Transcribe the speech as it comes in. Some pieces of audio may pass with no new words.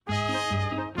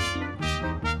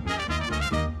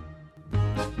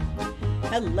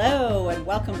Hello, and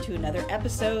welcome to another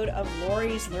episode of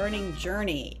Lori's Learning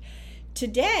Journey.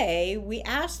 Today, we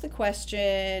ask the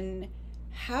question,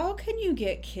 how can you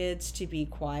get kids to be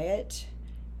quiet,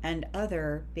 and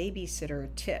other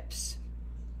babysitter tips?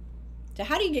 So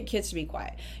how do you get kids to be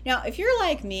quiet? Now, if you're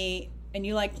like me and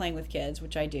you like playing with kids,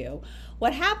 which I do,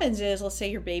 what happens is, let's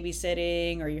say you're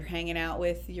babysitting or you're hanging out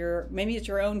with maybe it's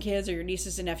your own kids or your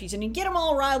nieces and nephews, and you get them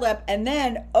all riled up, and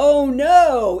then, oh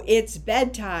no, it's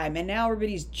bedtime, and now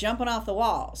everybody's jumping off the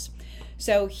walls.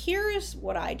 So here's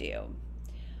what I do.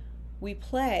 We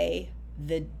play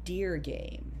the deer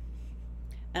game.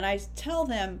 And I tell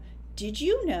them, did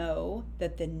you know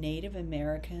that the Native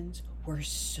Americans were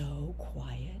so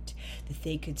quiet that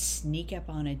they could sneak up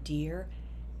on a deer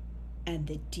and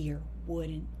the deer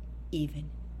wouldn't even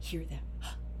hear them?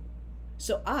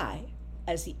 So I,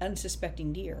 as the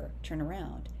unsuspecting deer, turn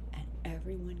around and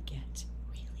everyone gets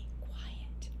really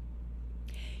quiet.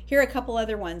 Here are a couple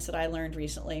other ones that I learned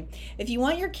recently. If you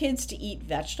want your kids to eat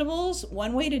vegetables,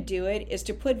 one way to do it is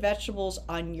to put vegetables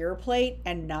on your plate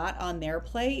and not on their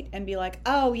plate and be like,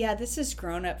 oh yeah, this is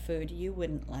grown-up food. You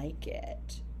wouldn't like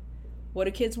it. What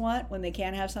do kids want when they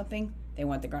can't have something? They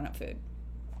want the grown-up food.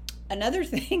 Another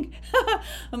thing,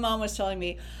 my mom was telling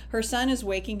me, her son is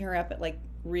waking her up at like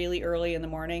really early in the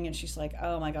morning, and she's like,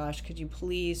 oh my gosh, could you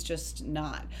please just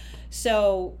not?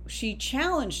 So she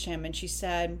challenged him and she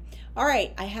said, all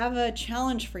right, I have a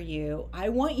challenge for you. I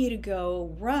want you to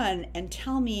go run and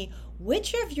tell me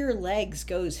which of your legs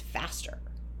goes faster.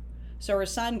 So her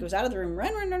son goes out of the room,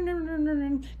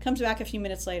 run, comes back a few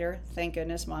minutes later. Thank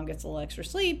goodness mom gets a little extra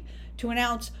sleep to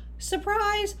announce,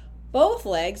 surprise, both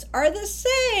legs are the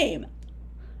same.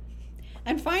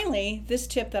 And finally, this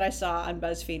tip that I saw on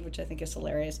BuzzFeed, which I think is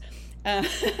hilarious.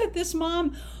 This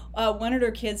mom wanted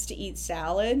her kids to eat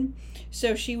salad.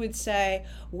 So she would say,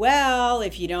 well,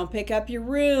 if you don't pick up your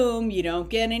room, you don't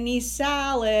get any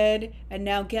salad. And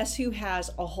now guess who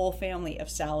has a whole family of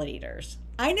salad eaters?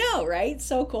 I know, right?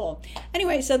 So cool.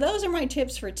 Anyway, so those are my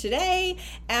tips for today.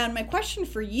 And my question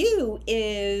for you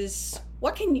is,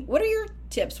 what are your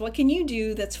tips? What can you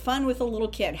do that's fun with a little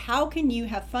kid? How can you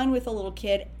have fun with a little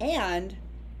kid and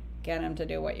get them to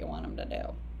do what you want them to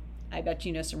do? I bet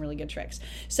you know some really good tricks.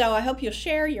 So I hope you'll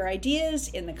share your ideas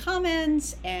in the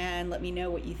comments and let me know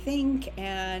what you think,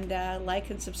 and like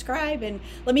and subscribe, and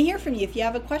let me hear from you. If you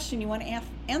have a question you want to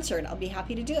answer it, I'll be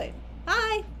happy to do it.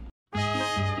 Bye.